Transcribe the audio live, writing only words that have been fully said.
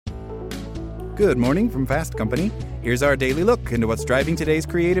Good morning from Fast Company. Here's our daily look into what's driving today's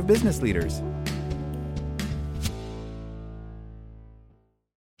creative business leaders.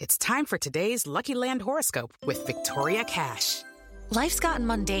 It's time for today's Lucky Land horoscope with Victoria Cash. Life's gotten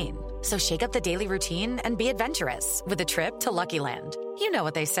mundane, so shake up the daily routine and be adventurous with a trip to Lucky Land. You know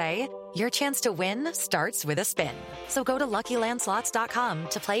what they say, your chance to win starts with a spin. So go to LuckyLandSlots.com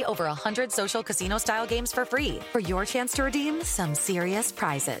to play over 100 social casino-style games for free for your chance to redeem some serious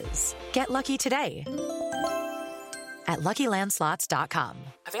prizes. Get lucky today at LuckyLandSlots.com.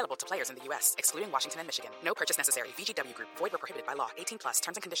 Available to players in the U.S., excluding Washington and Michigan. No purchase necessary. VGW Group. Void where prohibited by law. 18+.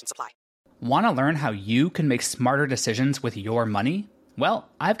 Terms and conditions apply. Want to learn how you can make smarter decisions with your money? Well,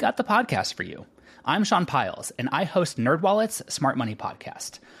 I've got the podcast for you. I'm Sean Piles, and I host NerdWallet's Smart Money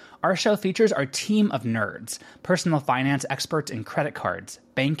Podcast. Our show features our team of nerds, personal finance experts in credit cards,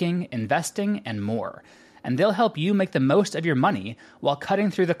 banking, investing, and more. And they'll help you make the most of your money while cutting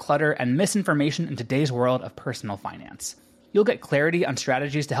through the clutter and misinformation in today's world of personal finance. You'll get clarity on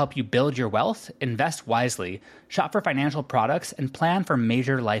strategies to help you build your wealth, invest wisely, shop for financial products, and plan for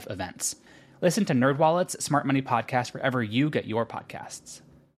major life events. Listen to NerdWallet's Smart Money Podcast wherever you get your podcasts.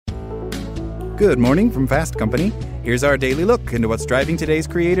 Good morning from Fast Company. Here's our daily look into what's driving today's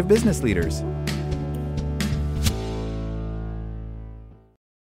creative business leaders.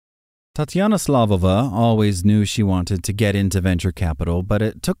 Tatiana Slavova always knew she wanted to get into venture capital, but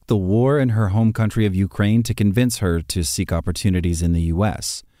it took the war in her home country of Ukraine to convince her to seek opportunities in the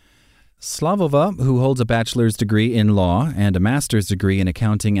U.S. Slavova, who holds a bachelor's degree in law and a master's degree in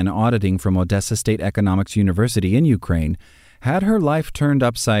accounting and auditing from Odessa State Economics University in Ukraine, had her life turned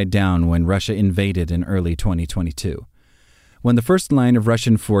upside down when Russia invaded in early 2022. When the first line of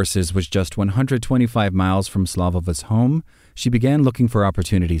Russian forces was just 125 miles from Slavova's home, she began looking for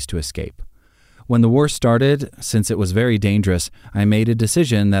opportunities to escape. When the war started, since it was very dangerous, I made a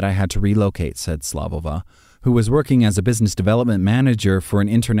decision that I had to relocate, said Slavova, who was working as a business development manager for an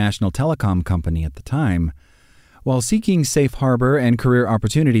international telecom company at the time. While seeking safe harbor and career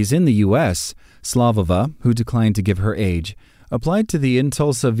opportunities in the U.S., Slavova, who declined to give her age, applied to the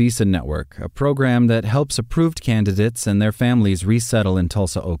Tulsa Visa Network, a program that helps approved candidates and their families resettle in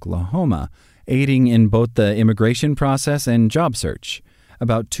Tulsa, Oklahoma, aiding in both the immigration process and job search.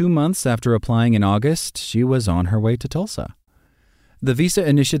 About 2 months after applying in August, she was on her way to Tulsa. The Visa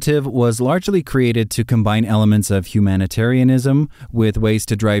Initiative was largely created to combine elements of humanitarianism with ways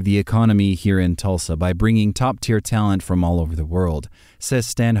to drive the economy here in Tulsa by bringing top-tier talent from all over the world, says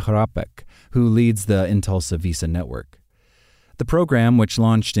Stan Hrapek, who leads the Tulsa Visa Network. The program, which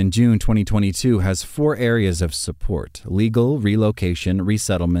launched in June 2022, has 4 areas of support: legal, relocation,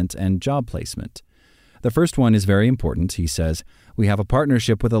 resettlement, and job placement. The first one is very important, he says. We have a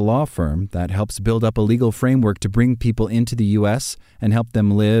partnership with a law firm that helps build up a legal framework to bring people into the U.S. and help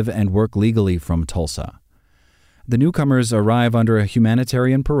them live and work legally from Tulsa. The newcomers arrive under a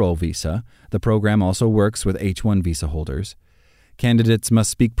humanitarian parole visa. The program also works with H-1 visa holders. Candidates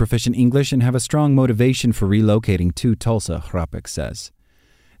must speak proficient English and have a strong motivation for relocating to Tulsa, Hrapek says.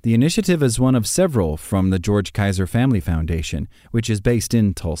 The initiative is one of several from the George Kaiser Family Foundation, which is based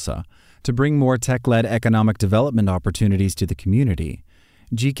in Tulsa, to bring more tech-led economic development opportunities to the community.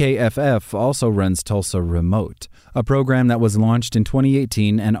 GKFF also runs Tulsa Remote, a program that was launched in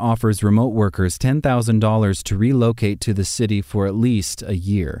 2018 and offers remote workers $10,000 to relocate to the city for at least a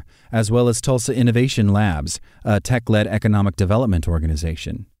year, as well as Tulsa Innovation Labs, a tech-led economic development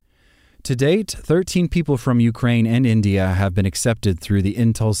organization. To date, 13 people from Ukraine and India have been accepted through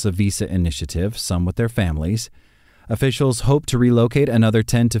the Tulsa Visa Initiative, some with their families. Officials hope to relocate another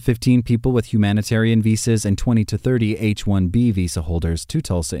 10 to 15 people with humanitarian visas and 20 to 30 H-1B visa holders to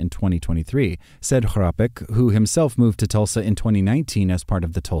Tulsa in 2023, said Hrapek, who himself moved to Tulsa in 2019 as part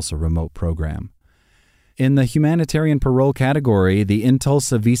of the Tulsa Remote program. In the humanitarian parole category, the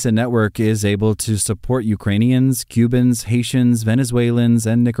Tulsa Visa Network is able to support Ukrainians, Cubans, Haitians, Venezuelans,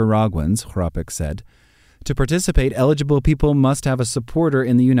 and Nicaraguans, Hrapek said. To participate, eligible people must have a supporter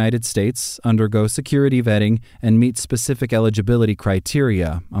in the United States, undergo security vetting, and meet specific eligibility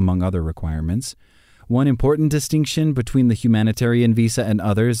criteria, among other requirements. One important distinction between the humanitarian visa and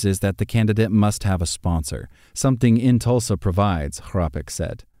others is that the candidate must have a sponsor, something Tulsa provides, Hrapek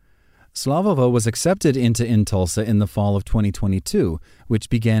said. Slavova was accepted into Tulsa in the fall of 2022,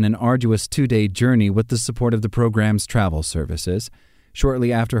 which began an arduous 2-day journey with the support of the program's travel services.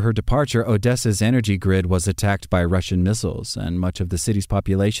 Shortly after her departure, Odessa's energy grid was attacked by Russian missiles, and much of the city's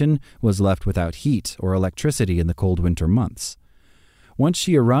population was left without heat or electricity in the cold winter months. Once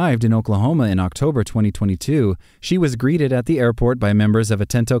she arrived in Oklahoma in October 2022, she was greeted at the airport by members of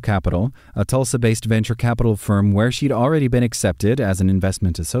Atento Capital, a Tulsa-based venture capital firm where she'd already been accepted as an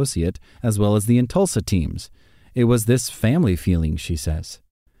investment associate, as well as the Tulsa teams. It was this family feeling, she says.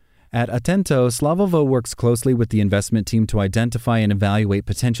 At Atento, Slavova works closely with the investment team to identify and evaluate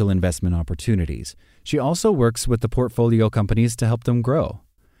potential investment opportunities. She also works with the portfolio companies to help them grow.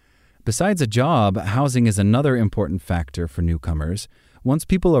 Besides a job, housing is another important factor for newcomers. Once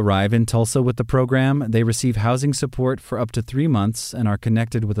people arrive in Tulsa with the program, they receive housing support for up to 3 months and are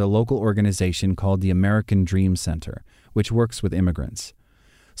connected with a local organization called the American Dream Center, which works with immigrants.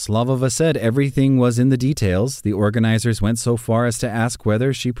 Slavova said everything was in the details. The organizers went so far as to ask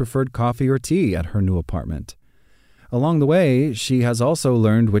whether she preferred coffee or tea at her new apartment. Along the way, she has also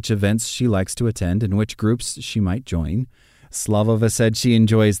learned which events she likes to attend and which groups she might join. Slavova said she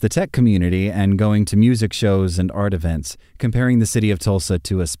enjoys the tech community and going to music shows and art events, comparing the city of Tulsa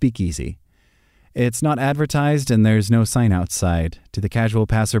to a speakeasy. It's not advertised and there's no sign outside. To the casual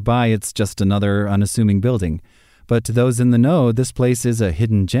passerby, it's just another unassuming building. But to those in the know, this place is a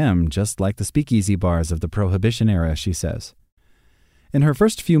hidden gem, just like the speakeasy bars of the Prohibition era, she says. In her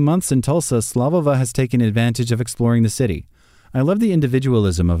first few months in Tulsa, Slavova has taken advantage of exploring the city. I love the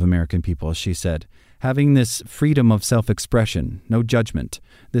individualism of American people, she said. Having this freedom of self-expression, no judgment.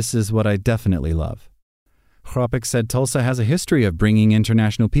 This is what I definitely love. Chropik said Tulsa has a history of bringing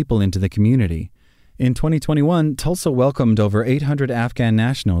international people into the community. In 2021, Tulsa welcomed over 800 Afghan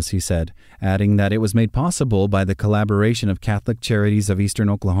nationals, he said, adding that it was made possible by the collaboration of Catholic Charities of Eastern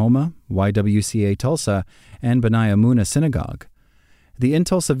Oklahoma, YWCA Tulsa, and B'nai Amunah Synagogue. The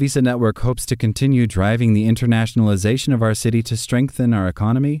In-Tulsa Visa Network hopes to continue driving the internationalization of our city to strengthen our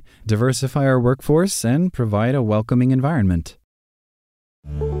economy, diversify our workforce, and provide a welcoming environment.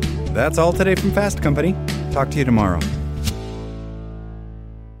 That's all today from Fast Company. Talk to you tomorrow.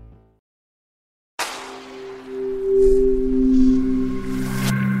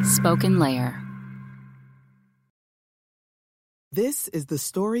 Spoken Layer. This is the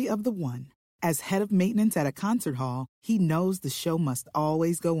story of the one. As head of maintenance at a concert hall, he knows the show must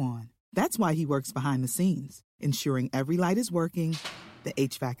always go on. That's why he works behind the scenes, ensuring every light is working, the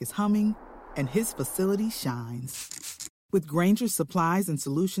HVAC is humming, and his facility shines. With Grainger's supplies and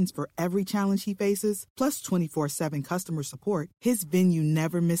solutions for every challenge he faces, plus 24/7 customer support, his venue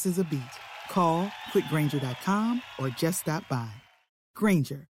never misses a beat. Call quickgrainger.com or just stop by.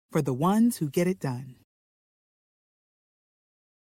 Grainger, for the ones who get it done.